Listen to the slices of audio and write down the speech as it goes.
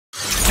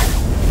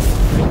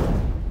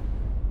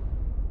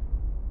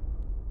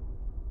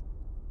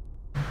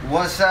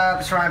What's up?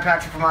 It's Ryan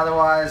Patrick from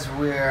Otherwise.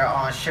 We're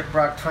on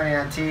Shiprocked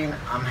 2019.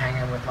 I'm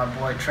hanging with my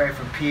boy Traa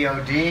from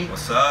P.O.D.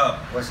 What's up?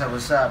 What's up?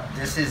 What's up?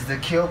 This is the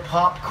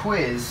Kilpop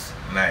Quiz.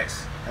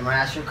 Nice. I'm gonna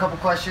ask you a couple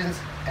questions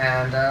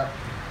and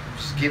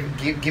just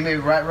give me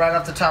right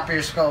off the top of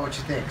your skull what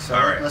you think. So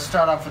let's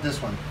start off with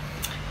this one.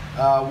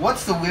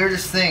 What's the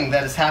weirdest thing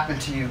that has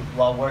happened to you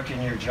while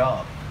working your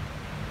job?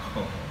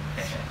 Oh,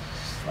 man.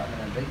 Slapping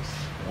that bass.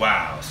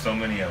 Wow, so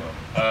many of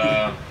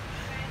them.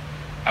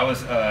 I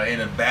was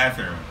in a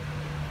bathroom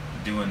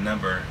doing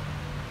number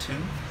 2.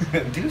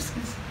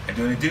 Deuces.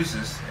 Doing the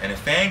deuces, and a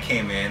fan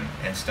came in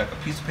and stuck a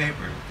piece of paper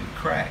through the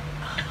crack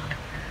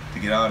to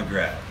get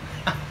autographed.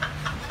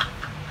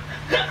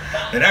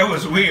 And that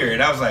was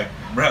weird. I was like,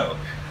 bro,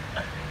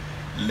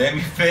 let me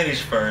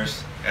finish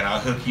first and I'll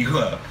hook you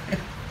up.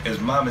 It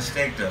was my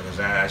mistake though, because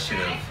I should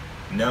have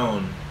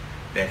known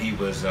that he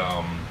was,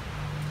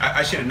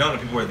 I should have known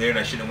that people were there, and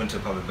I should have went to a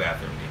public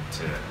bathroom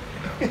to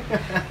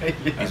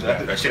use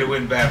bathroom. I should have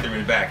went in the bathroom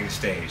in the back of the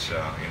stage, so,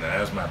 that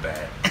was my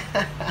bad.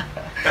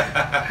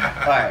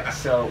 Alright,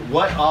 so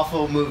what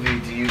awful movie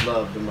do you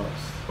love the most?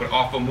 What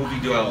awful movie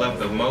do I love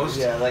the most?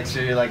 Yeah, so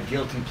you're like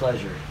guilty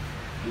pleasure.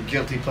 Your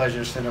guilty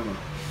pleasure cinema.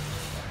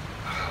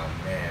 Oh,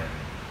 man.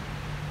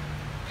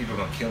 People are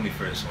going to kill me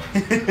for this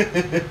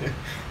one.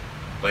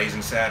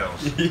 Blazing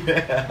Saddles.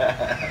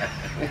 Yeah.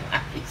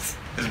 Nice.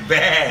 It's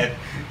bad.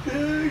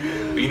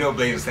 But you know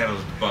Blazing Saddles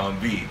is the bomb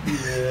beat.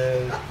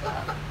 Yeah.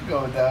 I'm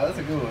going with that. That's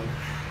a good one.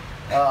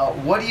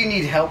 What do you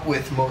need help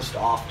with most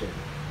often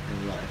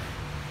in life?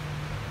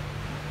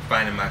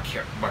 Finding my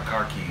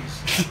car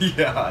keys.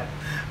 Yeah.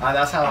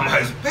 That's how I'm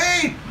like,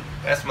 babe!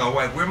 That's my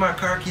wife. Where my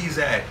car keys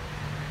at?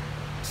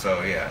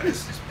 So yeah,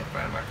 it's just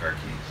finding my car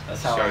keys.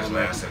 That's how I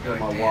last like,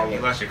 damn, wallet. You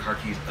lost your car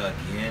keys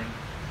again?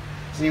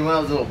 You need one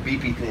of those little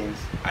beepy things.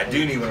 I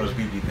do need one of those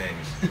beepy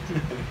things.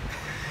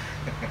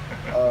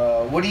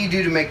 What do you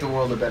do to make the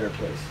world a better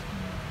place?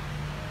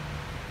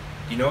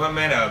 You know what,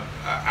 man?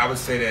 I would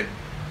say that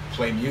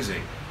play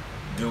music.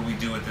 Do what we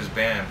do with this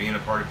band, being a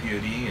part of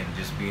P.O.D. and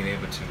just being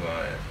able to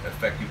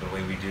affect people the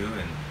way we do,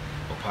 and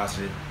with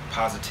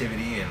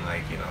positivity and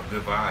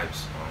good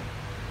vibes.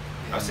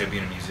 I would say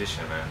being a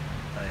musician, man.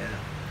 Oh yeah,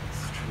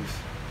 that's the truth.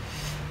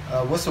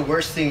 What's the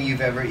worst thing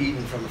you've ever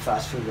eaten from a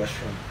fast food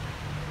restaurant?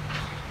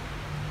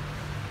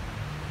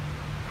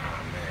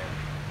 Oh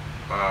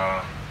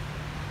man,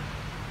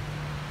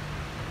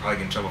 probably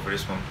get in trouble for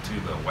this one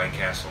too, but White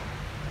Castle.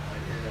 Oh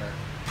yeah.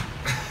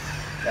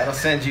 That'll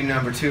send you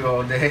number 2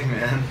 all day,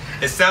 man.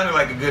 It sounded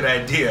like a good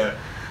idea,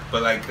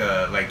 but like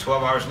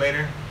 12 hours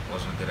later,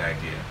 wasn't a good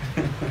idea.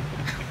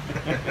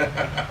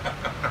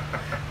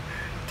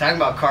 Talking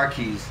about car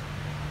keys,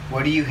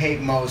 what do you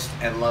hate most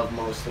and love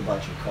most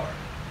about your car?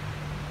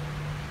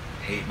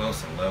 Hate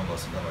most and love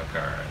most about my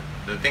car.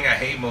 The thing I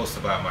hate most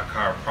about my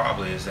car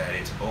probably is that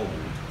it's old.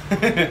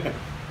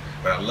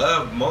 What I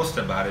love most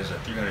about it is a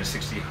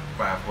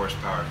 365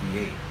 horsepower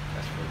V8.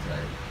 That's pretty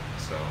tight.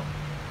 So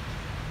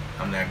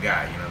I'm that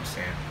guy, you know what I'm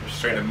saying?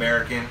 Straight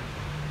American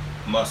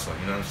muscle,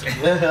 you know what I'm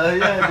saying? Hell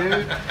yeah,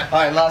 dude. All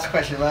right, last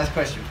question.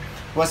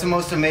 What's the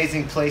most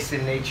amazing place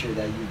in nature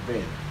that you've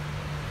been?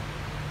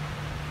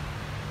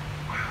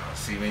 Wow,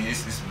 see, man,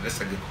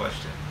 that's a good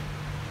question.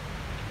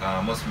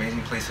 Most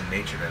amazing place in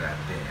nature that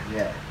I've been.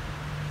 Yeah.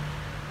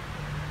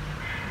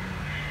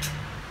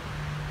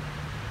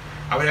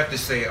 I would have to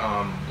say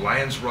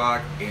Lions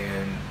Rock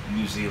in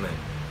New Zealand.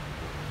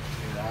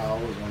 Dude, I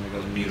always want to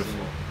go to New Beautiful.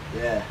 Zealand.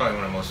 Yeah. Probably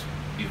one of the most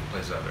beautiful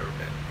places I've ever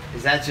been.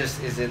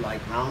 Is it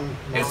like mountain?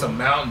 It's a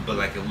mountain, but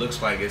it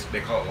looks like they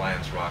call it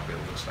Lions Rock, but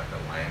it looks like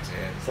a lion's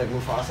head. It's like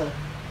Mufasa?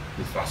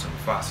 Mufasa.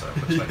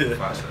 It looks like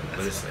Mufasa,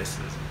 but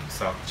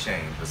it's off the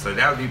chain. So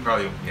that would be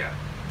probably, yeah,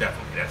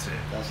 definitely, that's it.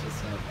 That's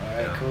what's up. All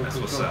right, yeah, cool, that's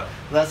cool, what's cool. up.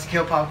 Well, that's the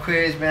Kilpop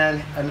Quiz,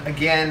 man. And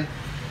again,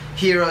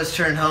 heroes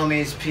turned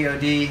homies,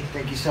 P.O.D.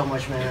 Thank you so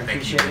much, man. I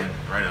appreciate it.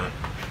 Right on.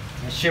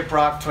 And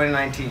Shiprocked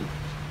 2019.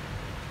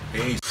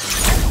 Peace.